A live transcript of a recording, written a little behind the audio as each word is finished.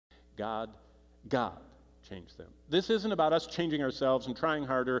God changed them. This isn't about us changing ourselves and trying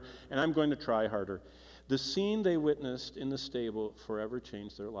harder, and I'm going to try harder. The scene they witnessed in the stable forever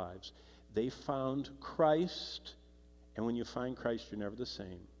changed their lives. They found Christ, and when you find Christ, you're never the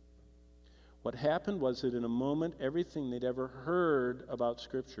same. What happened was that in a moment, everything they'd ever heard about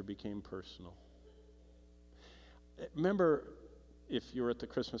Scripture became personal. Remember, if you were at the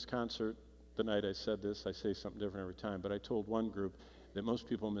Christmas concert the night I said this, I say something different every time, but I told one group that most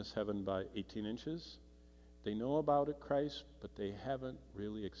people miss heaven by 18 inches. They know about it, Christ, but they haven't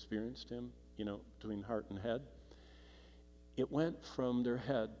really experienced him, between heart and head. It went from their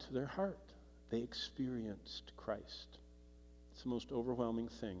head to their heart. They experienced Christ. It's the most overwhelming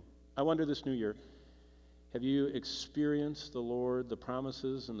thing. I wonder this new year, have you experienced the Lord, the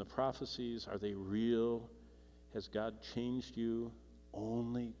promises and the prophecies? Are they real? Has God changed you?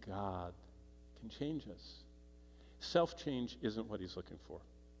 Only God can change us. Self-change isn't what he's looking for.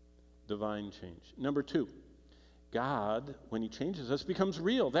 Divine change. Number 2, God, when he changes us, becomes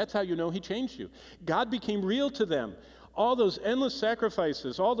real. That's how you know he changed you. God became real to them. All those endless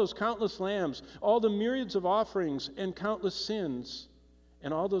sacrifices, all those countless lambs, all the myriads of offerings and countless sins,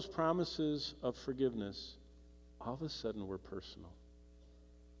 and all those promises of forgiveness, all of a sudden were personal.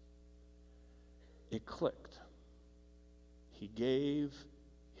 It clicked. He gave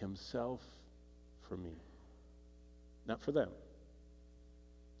himself for me. Not for them,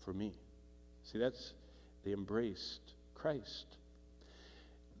 for me. See, they embraced Christ.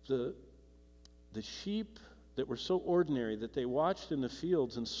 The sheep that were so ordinary that they watched in the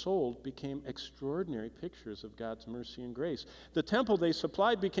fields and sold became extraordinary pictures of God's mercy and grace. The temple they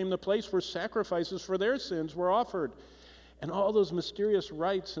supplied became the place where sacrifices for their sins were offered. And all those mysterious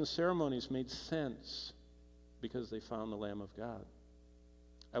rites and ceremonies made sense because they found the Lamb of God.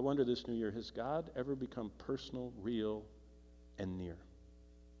 I wonder this new year, has God ever become personal, real, and near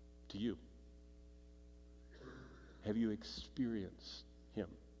to you? Have you experienced him?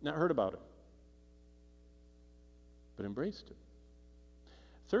 Not heard about him, but embraced him.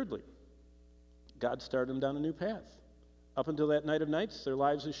 Thirdly, God started them down a new path. Up until that night of nights, their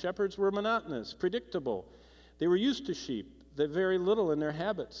lives as shepherds were monotonous, predictable. They were used to sheep, they very little in their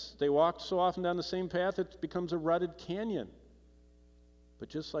habits. They walked so often down the same path, it becomes a rutted canyon. But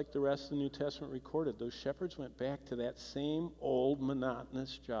just like the rest of the New Testament recorded, those shepherds went back to that same old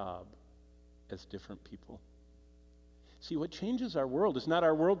monotonous job as different people. See, what changes our world is not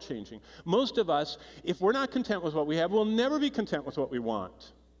our world changing. Most of us, if we're not content with what we have, we'll never be content with what we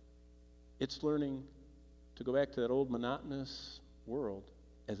want. It's learning to go back to that old monotonous world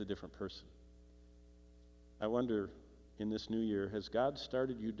as a different person. I wonder, in this new year, has God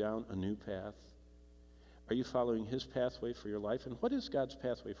started you down a new path? Are you following his pathway for your life? And what is God's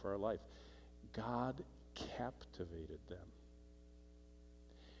pathway for our life? God captivated them.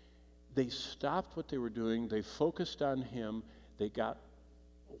 They stopped what they were doing. They focused on him. They got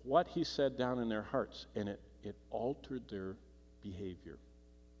what he said down in their hearts, and it altered their behavior.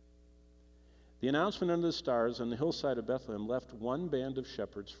 The announcement under the stars on the hillside of Bethlehem left one band of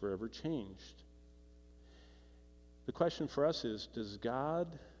shepherds forever changed. The question for us is, does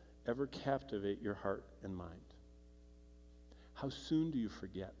God ever captivate your heart and mind? How soon do you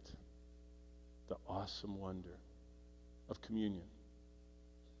forget the awesome wonder of communion,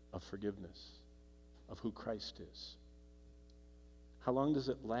 of forgiveness, of who Christ is? How long does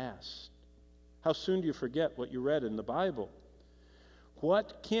it last? How soon do you forget what you read in the Bible?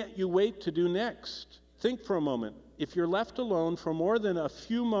 What can't you wait to do next? Think for a moment. If you're left alone for more than a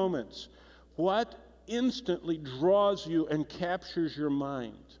few moments, what instantly draws you and captures your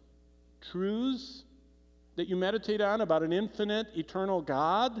mind? Truths that you meditate on about an infinite, eternal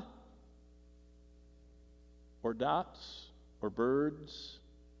God? Or dots, or birds,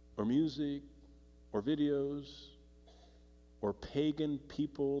 or music, or videos, or pagan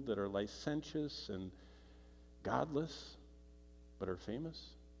people that are licentious and godless, but are famous?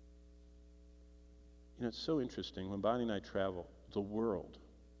 It's so interesting. When Bonnie and I travel the world,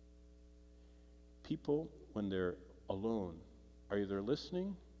 people, when they're alone, are either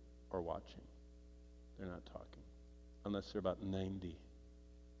listening or watching. They're not talking, unless they're about 90.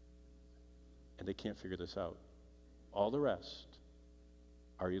 And they can't figure this out. All the rest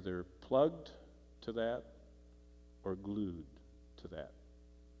are either plugged to that or glued to that.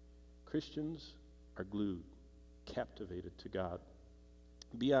 Christians are glued, captivated to God.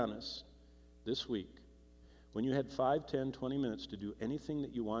 Be honest, this week, when you had 5, 10, 20 minutes to do anything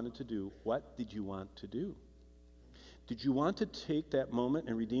that you wanted to do, what did you want to do? Did you want to take that moment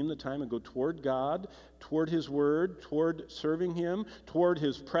and redeem the time and go toward God, toward his word, toward serving him, toward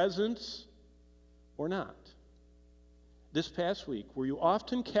his presence, or not? this past week, were you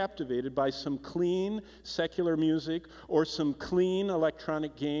often captivated by some clean secular music or some clean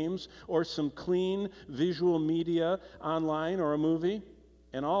electronic games or some clean visual media online or a movie?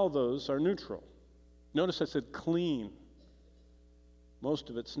 And all those are neutral. Notice I said clean. Most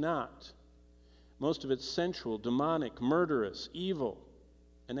of it's not. Most of it's sensual, demonic, murderous, evil.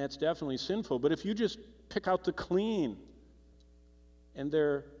 And that's definitely sinful. But if you just pick out the clean, and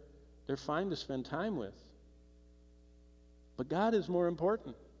they're fine to spend time with. But God is more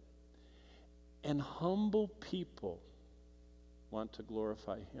important. And humble people want to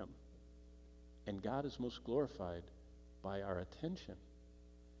glorify Him. And God is most glorified by our attention,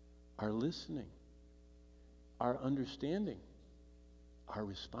 our listening, our understanding, our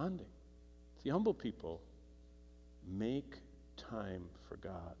responding. See, humble people make time for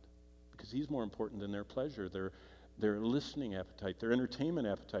God because He's more important than their pleasure, their listening appetite, their entertainment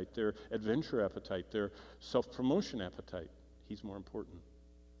appetite, their adventure appetite, their self-promotion appetite. He's more important.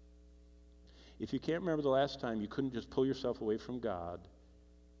 If you can't remember the last time you couldn't just pull yourself away from God,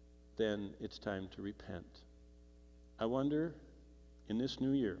 then it's time to repent. I wonder, in this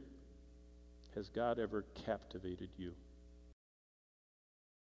new year, has God ever captivated you?